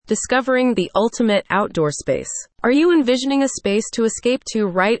Discovering the ultimate outdoor space. Are you envisioning a space to escape to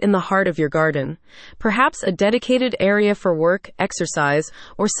right in the heart of your garden? Perhaps a dedicated area for work, exercise,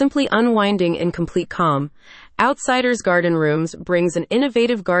 or simply unwinding in complete calm. Outsiders Garden Rooms brings an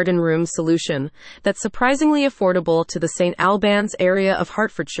innovative garden room solution that's surprisingly affordable to the St. Albans area of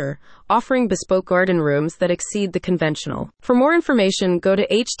Hertfordshire, offering bespoke garden rooms that exceed the conventional. For more information, go to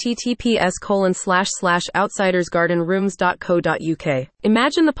https://outsidersgardenrooms.co.uk.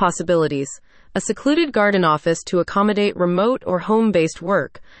 Imagine the possibilities. A secluded garden office to accommodate remote or home-based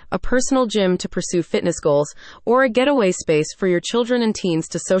work, a personal gym to pursue fitness goals, or a getaway space for your children and teens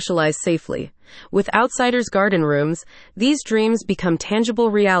to socialize safely. With Outsiders Garden Rooms, these dreams become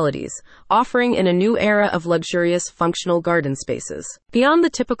tangible realities, offering in a new era of luxurious, functional garden spaces. Beyond the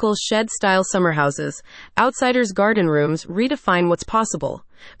typical shed-style summer houses, Outsiders Garden Rooms redefine what's possible,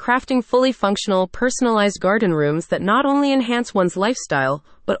 crafting fully functional, personalized garden rooms that not only enhance one's lifestyle,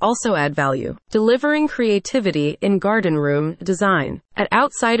 but also add value. Delivering creativity in garden room design. At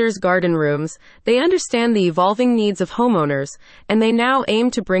Outsiders Garden Rooms, they understand the evolving needs of homeowners, and they now aim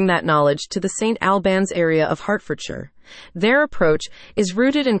to bring that knowledge to the St. Albans area of Hertfordshire. Their approach is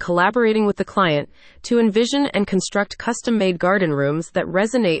rooted in collaborating with the client to envision and construct custom-made garden rooms that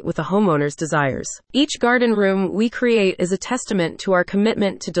resonate with the homeowner's desires. Each garden room we create is a testament to our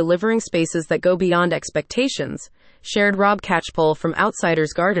commitment to delivering spaces that go beyond expectations. Shared Rob Catchpole from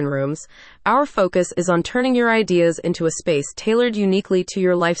Outsiders Garden Rooms, our focus is on turning your ideas into a space tailored uniquely to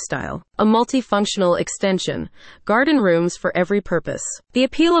your lifestyle. A multifunctional extension. Garden rooms for every purpose. The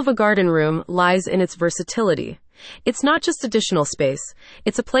appeal of a garden room lies in its versatility. It's not just additional space,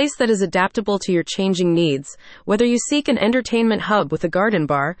 it's a place that is adaptable to your changing needs. Whether you seek an entertainment hub with a garden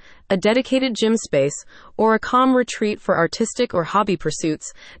bar, a dedicated gym space, or a calm retreat for artistic or hobby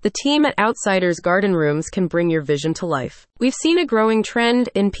pursuits, the team at Outsiders Garden Rooms can bring your vision to life. We've seen a growing trend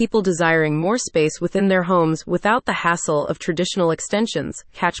in people desiring more space within their homes without the hassle of traditional extensions,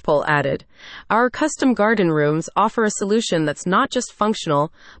 Catchpole added. Our custom garden rooms offer a solution that's not just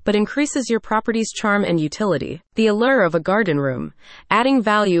functional, but increases your property's charm and utility. The allure of a garden room, adding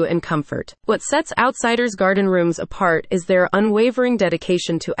value and comfort. What sets Outsiders Garden Rooms apart is their unwavering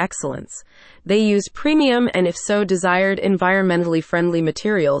dedication to excellence. They use premium and, if so desired, environmentally friendly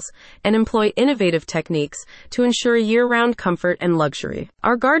materials and employ innovative techniques to ensure year-round comfort and luxury.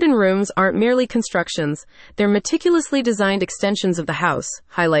 Our garden rooms aren't merely constructions, they're meticulously designed extensions of the house,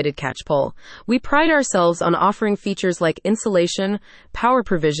 highlighted Catchpole. We pride ourselves on offering features like insulation, power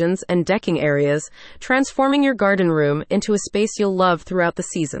provisions, and decking areas, transforming your garden room into a space you'll love throughout the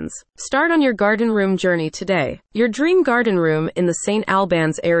seasons. Start on your garden room journey today. Your dream garden room in the St.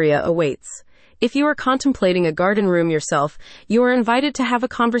 Albans area awaits. If you are contemplating a garden room yourself, you are invited to have a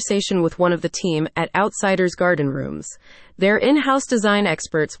conversation with one of the team at Outsiders Garden Rooms. Their in-house design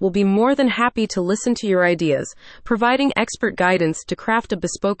experts will be more than happy to listen to your ideas, providing expert guidance to craft a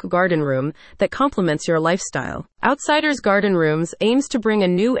bespoke garden room that complements your lifestyle. Outsiders Garden Rooms aims to bring a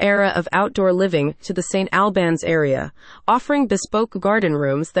new era of outdoor living to the St. Albans area, offering bespoke garden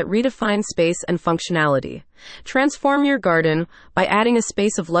rooms that redefine space and functionality. Transform your garden by adding a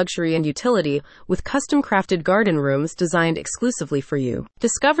space of luxury and utility with custom-crafted garden rooms designed exclusively for you.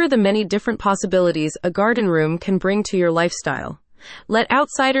 Discover the many different possibilities a garden room can bring to your lifestyle. Let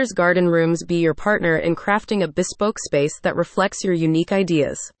Outsiders Garden Rooms be your partner in crafting a bespoke space that reflects your unique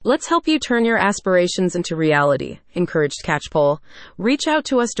ideas. Let's help you turn your aspirations into reality, encouraged Catchpole. Reach out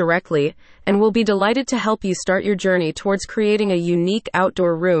to us directly, and we'll be delighted to help you start your journey towards creating a unique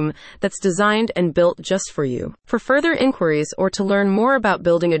outdoor room that's designed and built just for you. For further inquiries or to learn more about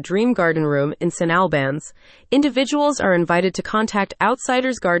building a dream garden room in St. Albans, individuals are invited to contact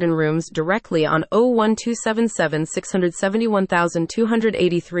Outsiders Garden Rooms directly on 01277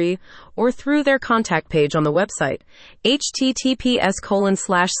 671,283 or through their contact page on the website,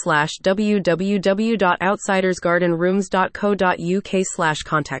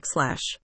 https://www.outsidersgardenrooms.co.uk/contact/.